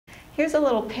Here's a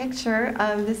little picture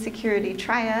of the security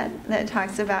triad that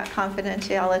talks about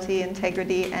confidentiality,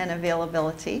 integrity, and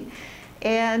availability.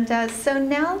 And so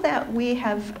now that we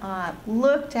have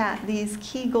looked at these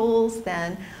key goals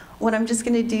then, what I'm just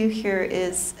going to do here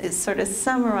is sort of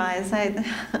summarize.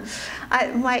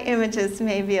 My images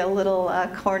may be a little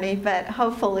corny, but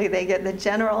hopefully they get the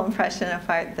general impression of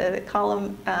the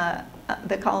column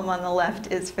on the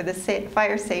left is for the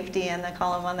fire safety, and the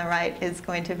column on the right is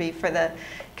going to be for the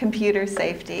computer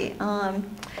safety.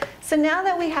 So now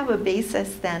that we have a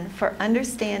basis then for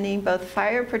understanding both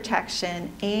fire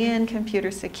protection and computer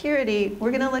security,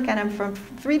 we're going to look at them from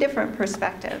 3 different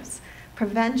perspectives: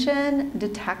 prevention,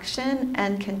 detection,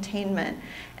 and containment.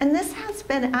 And this has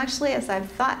been actually, as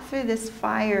I've thought through this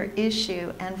fire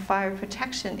issue and fire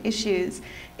protection issues,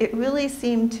 it really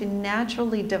seemed to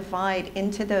naturally divide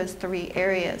into those 3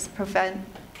 areas: prevention,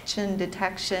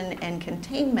 detection, and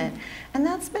containment. And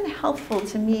that's been helpful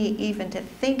to me even to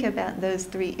think about those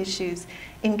 3 issues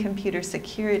in computer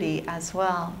security as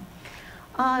well.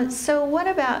 So what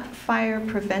about fire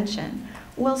prevention?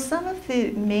 Well, some of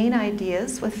the main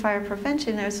ideas with fire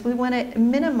prevention is we want to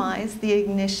minimize the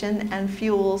ignition and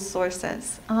fuel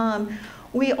sources.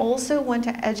 We also want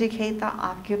to educate the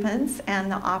occupants and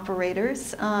the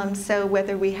operators. So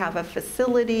whether we have a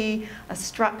facility, a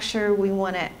structure, we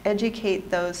want to educate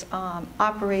those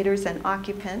operators and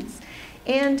occupants.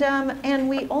 And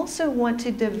we also want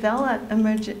to develop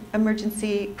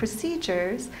emergency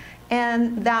procedures,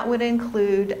 and that would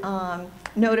include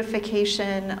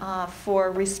notification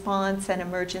for response and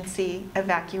emergency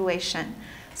evacuation.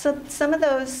 So some of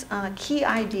those key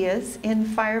ideas in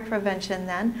fire prevention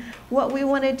then, what we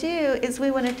want to do is we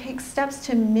want to take steps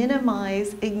to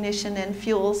minimize ignition and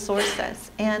fuel sources.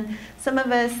 And some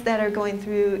of us that are going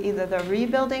through either the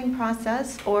rebuilding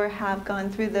process or have gone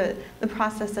through the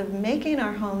process of making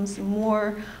our homes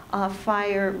more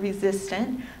fire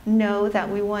resistant know that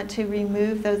we want to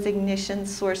remove those ignition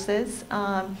sources,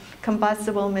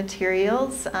 combustible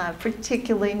materials,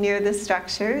 particularly near the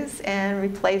structures, and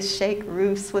replace shake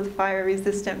roofs with fire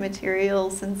resistant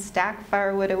materials, and stack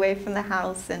firewood away from the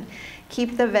house, and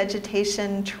keep the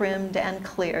vegetation trimmed and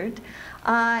cleared.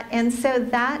 And so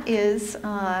that is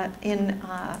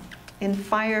in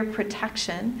fire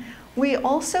protection. We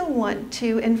also want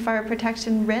to, in fire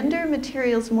protection, render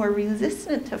materials more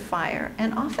resistant to fire.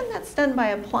 And often that's done by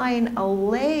applying a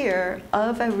layer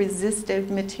of a resistive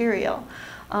material.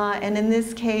 And in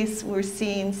this case, we're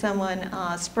seeing someone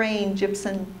spraying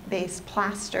gypsum-based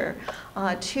plaster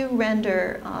to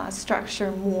render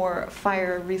structure more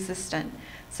fire resistant.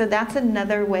 So that's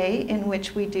another way in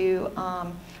which we do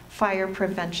fire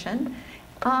prevention.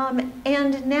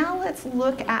 And now let's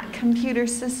look at computer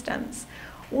systems.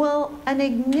 Well, an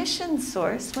ignition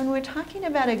source, when we're talking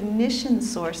about ignition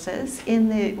sources in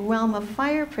the realm of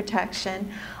fire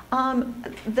protection,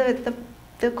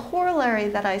 the corollary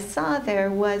that I saw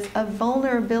there was a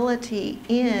vulnerability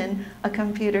in a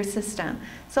computer system.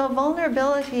 So a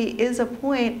vulnerability is a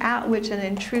point at which an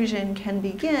intrusion can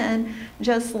begin,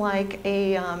 just like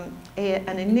an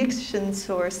ignition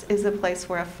source is a place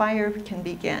where a fire can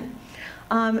begin.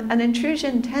 An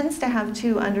intrusion tends to have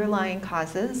 2 underlying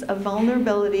causes: a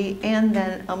vulnerability and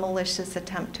then a malicious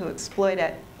attempt to exploit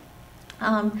it.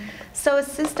 So a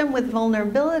system with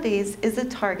vulnerabilities is a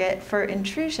target for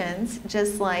intrusions,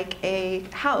 just like a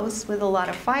house with a lot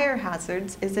of fire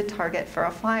hazards is a target for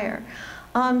a fire.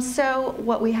 So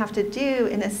what we have to do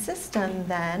in a system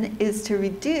then is to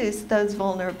reduce those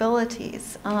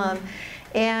vulnerabilities.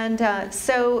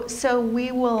 So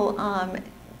we will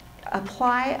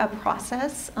apply a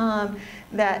process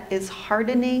that is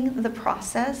hardening the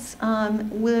process.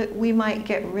 We might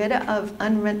get rid of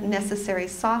unnecessary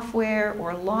software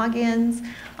or logins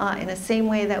in the same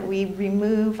way that we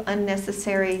remove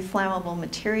unnecessary flammable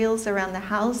materials around the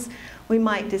house. We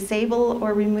might disable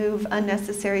or remove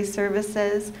unnecessary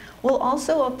services. We'll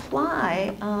also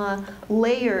apply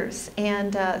layers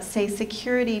and say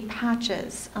security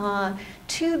patches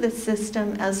to the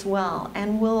system as well,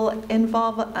 and will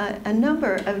involve a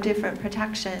number of different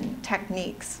protection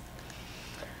techniques.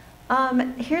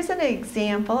 Here's an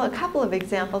example, a couple of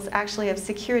examples actually of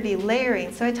security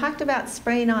layering. So I talked about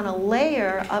spraying on a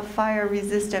layer of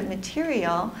fire-resistant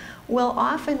material. Well,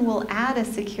 often we'll add a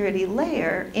security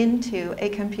layer into a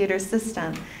computer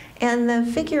system. And the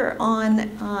figure on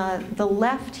the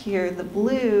left here, the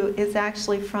blue, is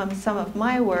actually from some of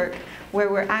my work where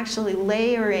we're actually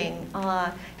layering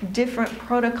different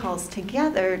protocols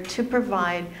together to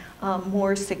provide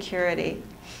more security.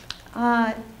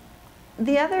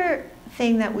 The other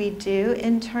thing that we do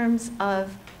in terms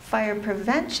of fire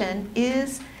prevention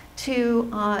is to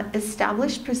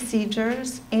establish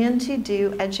procedures and to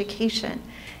do education.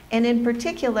 And in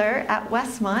particular, at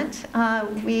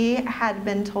Westmont, we had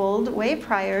been told way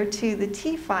prior to the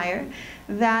T fire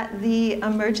that the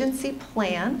emergency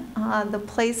plan, the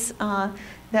place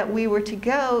that we were to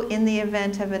go in the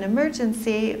event of an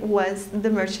emergency, was the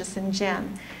Murchison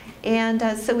Gym. And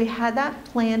so we had that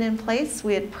plan in place,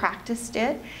 we had practiced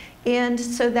it, and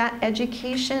so that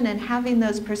education and having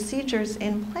those procedures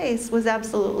in place was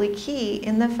absolutely key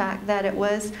in the fact that it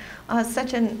was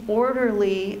such an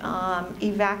orderly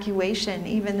evacuation,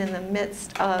 even in the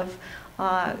midst of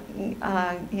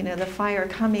the fire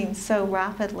coming so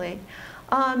rapidly.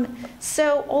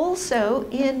 So also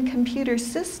in computer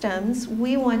systems,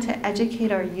 we want to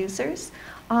educate our users.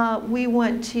 We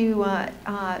want to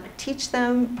teach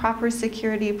them proper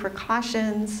security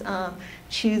precautions,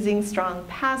 choosing strong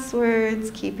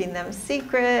passwords, keeping them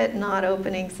secret, not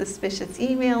opening suspicious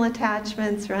email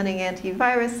attachments, running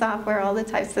antivirus software, all the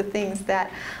types of things that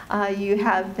you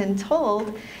have been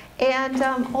told. And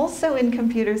also in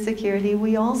computer security,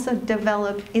 we also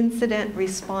develop incident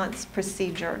response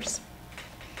procedures.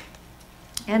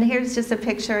 And here's just a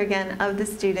picture again of the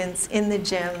students in the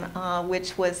gym,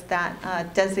 which was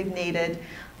that designated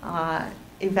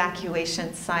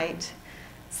evacuation site.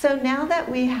 So now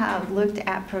that we have looked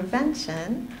at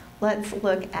prevention, let's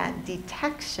look at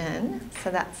detection. So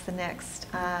that's the next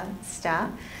step.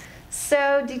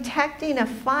 So detecting a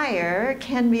fire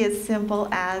can be as simple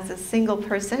as a single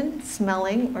person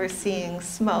smelling or seeing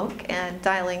smoke and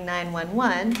dialing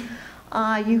 911.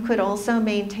 You could also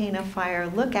maintain a fire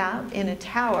lookout in a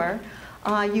tower.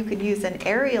 You could use an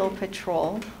aerial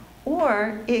patrol,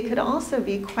 or it could also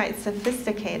be quite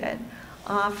sophisticated.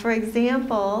 For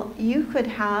example, you could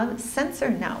have sensor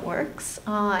networks,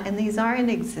 and these are in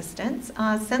existence,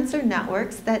 sensor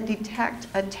networks that detect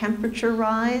a temperature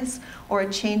rise or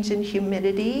a change in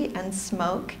humidity and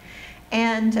smoke.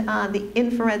 And the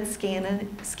infrared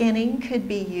scanning could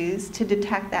be used to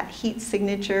detect that heat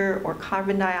signature or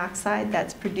carbon dioxide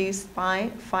that's produced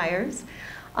by fires.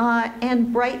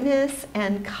 And brightness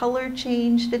and color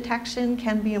change detection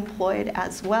can be employed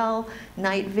as well.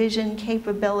 Night vision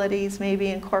capabilities may be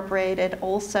incorporated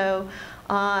also.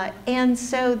 And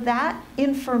so that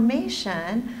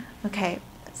information, okay,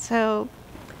 so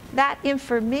that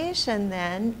information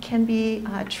then can be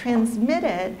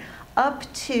transmitted up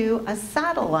to a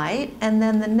satellite, and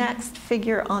then the next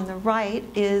figure on the right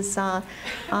is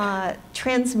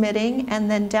transmitting, and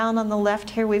then down on the left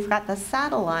here we've got the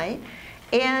satellite.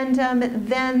 And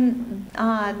then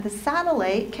the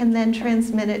satellite can then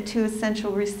transmit it to a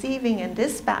central receiving and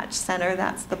dispatch center.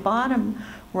 That's the bottom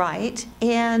right.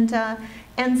 And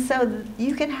so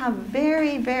you can have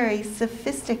very, very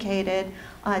sophisticated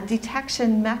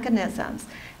detection mechanisms.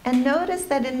 And notice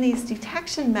that in these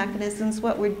detection mechanisms,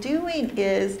 what we're doing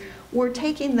is we're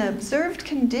taking the observed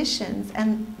conditions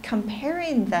and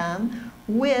comparing them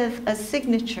with a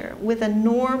signature, with a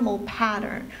normal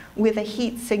pattern, with a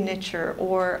heat signature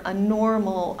or a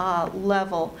normal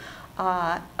level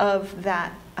of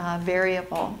that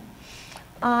variable.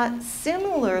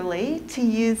 Similarly to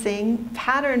using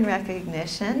pattern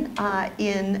recognition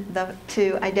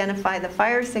to identify the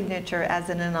fire signature as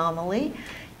an anomaly,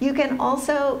 you can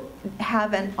also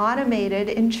have an automated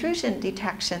intrusion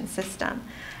detection system.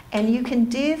 And you can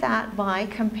do that by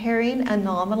comparing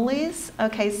anomalies.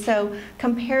 Okay, so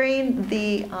comparing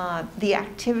the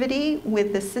activity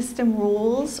with the system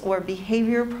rules or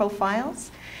behavior profiles.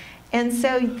 And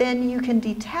so then you can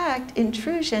detect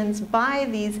intrusions by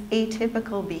these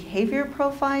atypical behavior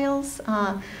profiles,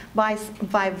 by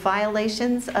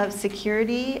violations of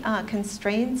security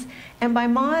constraints, and by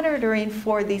monitoring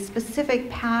for the specific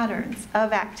patterns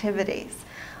of activities.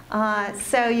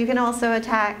 So you can also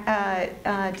detect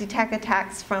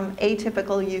attacks from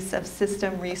atypical use of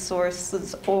system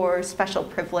resources or special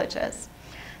privileges.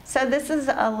 So this is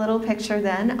a little picture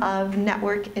then of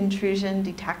network intrusion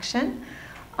detection.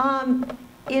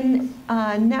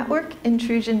 Network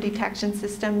intrusion detection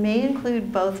system may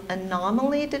include both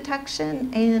anomaly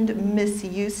detection and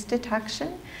misuse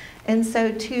detection. And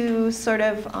so to sort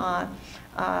of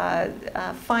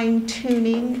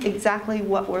fine-tuning exactly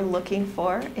what we're looking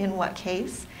for in what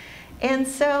case. And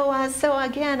so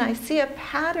again, I see a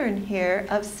pattern here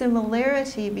of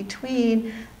similarity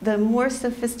between the more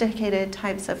sophisticated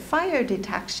types of fire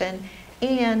detection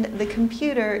and the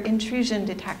computer intrusion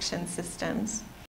detection systems.